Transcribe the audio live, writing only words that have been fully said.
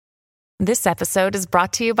This episode is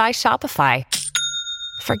brought to you by Shopify.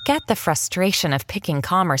 Forget the frustration of picking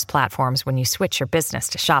commerce platforms when you switch your business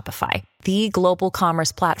to Shopify, the global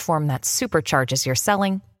commerce platform that supercharges your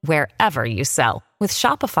selling wherever you sell. With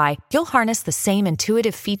Shopify, you'll harness the same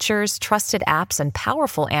intuitive features, trusted apps, and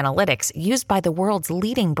powerful analytics used by the world's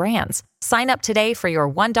leading brands. Sign up today for your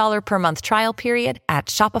 $1 per month trial period at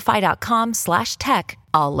shopify.com/tech,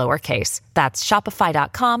 all lowercase. That's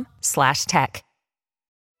shopify.com/tech.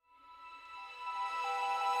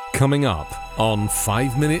 Coming up on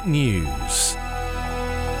 5 Minute News.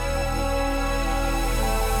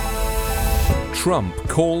 Trump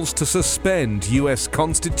calls to suspend US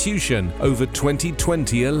Constitution over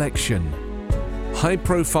 2020 election.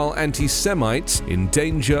 High-profile anti-Semites in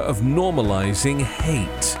danger of normalizing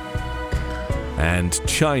hate. And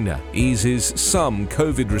China eases some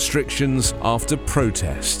COVID restrictions after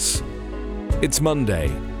protests. It's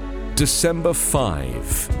Monday, December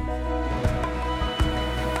 5.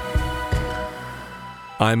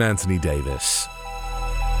 I'm Anthony Davis.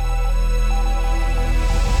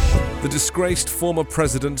 The disgraced former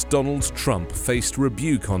President Donald Trump faced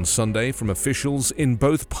rebuke on Sunday from officials in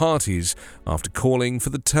both parties after calling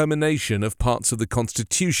for the termination of parts of the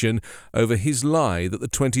Constitution over his lie that the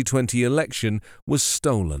 2020 election was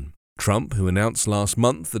stolen. Trump, who announced last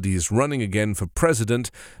month that he is running again for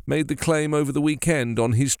president, made the claim over the weekend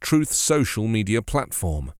on his Truth social media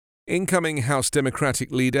platform. Incoming House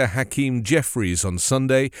Democratic leader Hakeem Jeffries on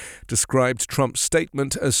Sunday described Trump's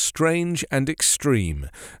statement as strange and extreme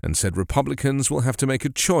and said Republicans will have to make a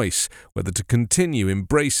choice whether to continue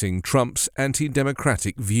embracing Trump's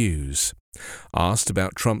anti-democratic views. Asked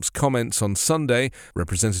about Trump's comments on Sunday,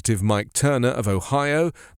 Representative Mike Turner of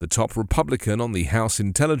Ohio, the top Republican on the House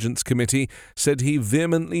Intelligence Committee, said he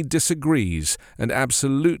vehemently disagrees and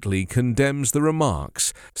absolutely condemns the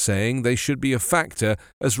remarks, saying they should be a factor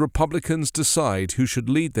as Republicans decide who should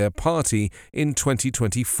lead their party in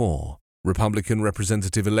 2024. Republican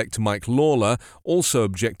Representative-elect Mike Lawler also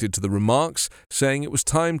objected to the remarks, saying it was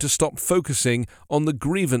time to stop focusing on the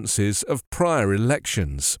grievances of prior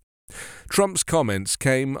elections. Trump's comments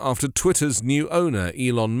came after Twitter's new owner,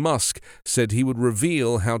 Elon Musk, said he would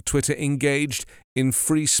reveal how Twitter engaged in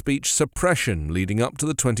free speech suppression leading up to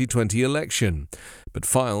the 2020 election. But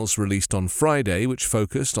files released on Friday, which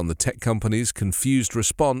focused on the tech company's confused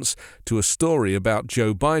response to a story about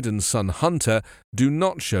Joe Biden's son Hunter, do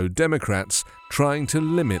not show Democrats trying to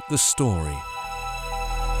limit the story.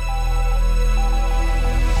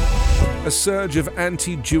 A surge of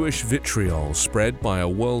anti-Jewish vitriol spread by a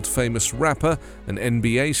world-famous rapper, an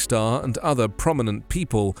NBA star, and other prominent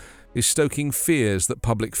people is stoking fears that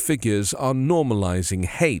public figures are normalizing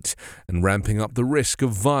hate and ramping up the risk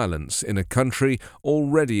of violence in a country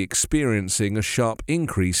already experiencing a sharp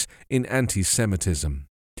increase in anti-Semitism.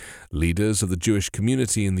 Leaders of the Jewish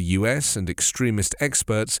community in the US and extremist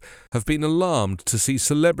experts have been alarmed to see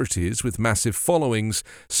celebrities with massive followings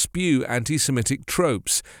spew anti-Semitic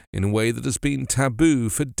tropes in a way that has been taboo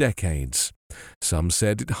for decades. Some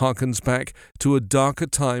said it harkens back to a darker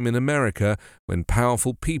time in America when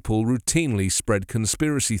powerful people routinely spread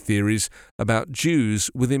conspiracy theories about Jews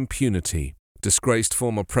with impunity. Disgraced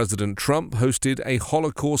former President Trump hosted a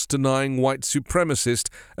Holocaust-denying white supremacist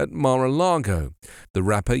at Mar-a-Lago. The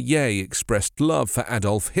rapper Ye expressed love for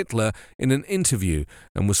Adolf Hitler in an interview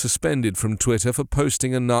and was suspended from Twitter for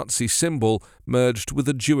posting a Nazi symbol merged with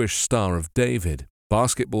a Jewish Star of David.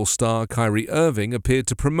 Basketball star Kyrie Irving appeared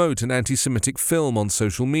to promote an anti-Semitic film on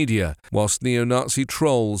social media, whilst neo-Nazi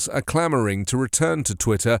trolls are clamoring to return to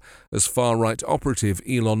Twitter as far-right operative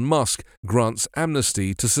Elon Musk grants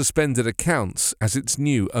amnesty to suspended accounts as its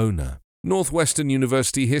new owner. Northwestern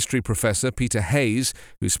University history professor Peter Hayes,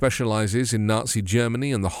 who specializes in Nazi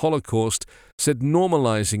Germany and the Holocaust, said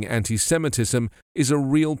normalizing anti-Semitism is a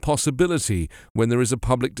real possibility when there is a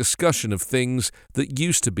public discussion of things that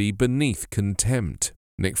used to be beneath contempt.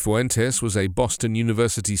 Nick Fuentes was a Boston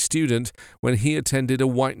University student when he attended a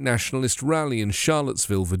white nationalist rally in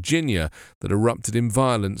Charlottesville, Virginia, that erupted in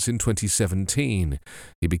violence in 2017.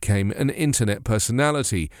 He became an internet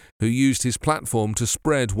personality who used his platform to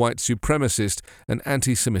spread white supremacist and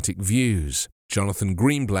anti-Semitic views. Jonathan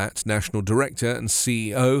Greenblatt, National Director and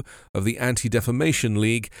CEO of the Anti-Defamation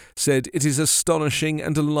League, said it is astonishing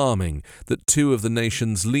and alarming that two of the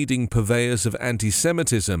nation's leading purveyors of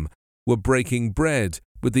anti-Semitism were breaking bread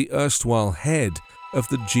with the erstwhile head of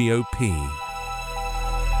the GOP.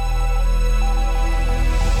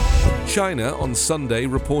 China on Sunday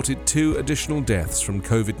reported 2 additional deaths from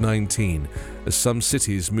COVID-19 as some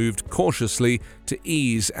cities moved cautiously to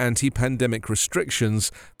ease anti-pandemic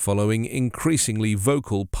restrictions following increasingly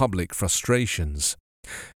vocal public frustrations.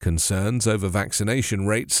 Concerns over vaccination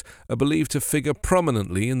rates are believed to figure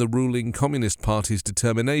prominently in the ruling Communist Party's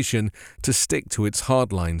determination to stick to its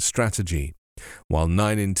hardline strategy. While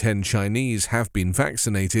 9 in 10 Chinese have been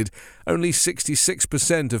vaccinated, only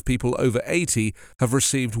 66% of people over 80 have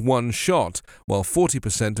received one shot, while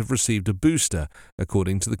 40% have received a booster,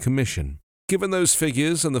 according to the Commission. Given those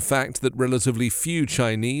figures and the fact that relatively few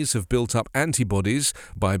Chinese have built up antibodies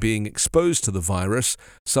by being exposed to the virus,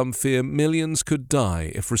 some fear millions could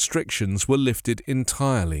die if restrictions were lifted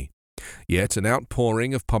entirely. Yet an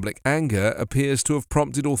outpouring of public anger appears to have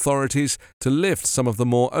prompted authorities to lift some of the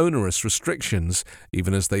more onerous restrictions,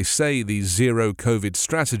 even as they say the zero-COVID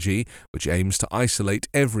strategy, which aims to isolate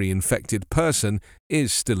every infected person,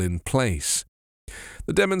 is still in place.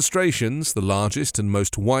 The demonstrations, the largest and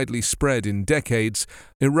most widely spread in decades,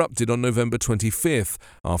 erupted on November 25th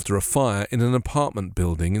after a fire in an apartment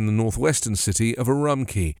building in the northwestern city of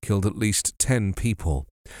Urumqi killed at least 10 people.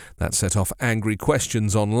 That set off angry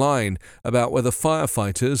questions online about whether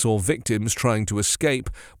firefighters or victims trying to escape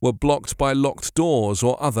were blocked by locked doors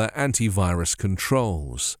or other antivirus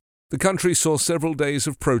controls. The country saw several days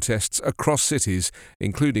of protests across cities,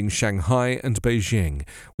 including Shanghai and Beijing,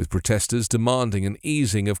 with protesters demanding an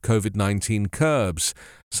easing of COVID-19 curbs.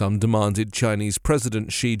 Some demanded Chinese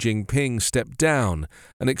President Xi Jinping step down,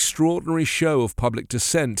 an extraordinary show of public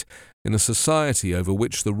dissent in a society over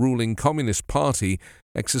which the ruling Communist Party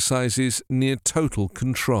exercises near total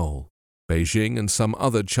control. Beijing and some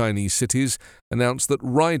other Chinese cities announced that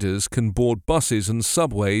riders can board buses and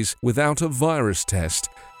subways without a virus test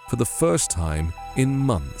for the first time in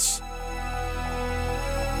months.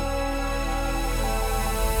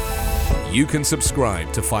 You can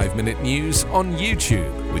subscribe to 5 Minute News on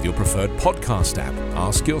YouTube with your preferred podcast app.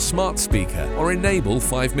 Ask your smart speaker or enable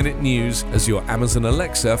 5 Minute News as your Amazon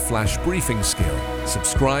Alexa flash briefing skill.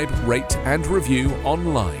 Subscribe, rate and review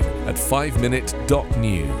online at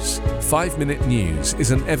 5minute.news. 5 Minute News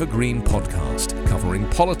is an evergreen podcast covering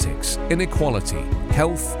politics, inequality,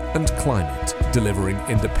 health and climate, delivering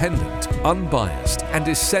independent, unbiased and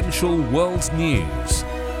essential world news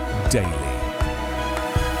daily.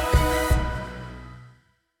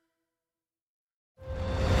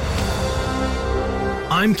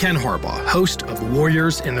 I'm Ken Harbaugh, host of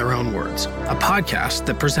Warriors in Their Own Words, a podcast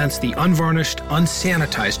that presents the unvarnished,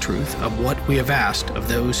 unsanitized truth of what we have asked of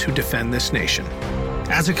those who defend this nation.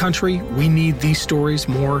 As a country, we need these stories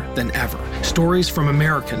more than ever. Stories from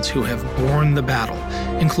Americans who have borne the battle,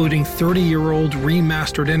 including 30-year-old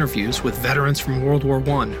remastered interviews with veterans from World War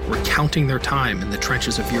I recounting their time in the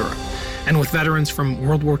trenches of Europe, and with veterans from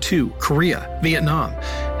World War II, Korea, Vietnam,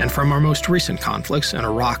 and from our most recent conflicts in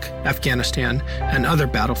Iraq, Afghanistan, and other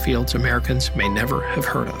battlefields Americans may never have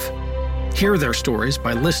heard of. Hear their stories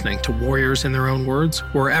by listening to Warriors in Their Own Words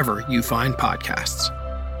wherever you find podcasts.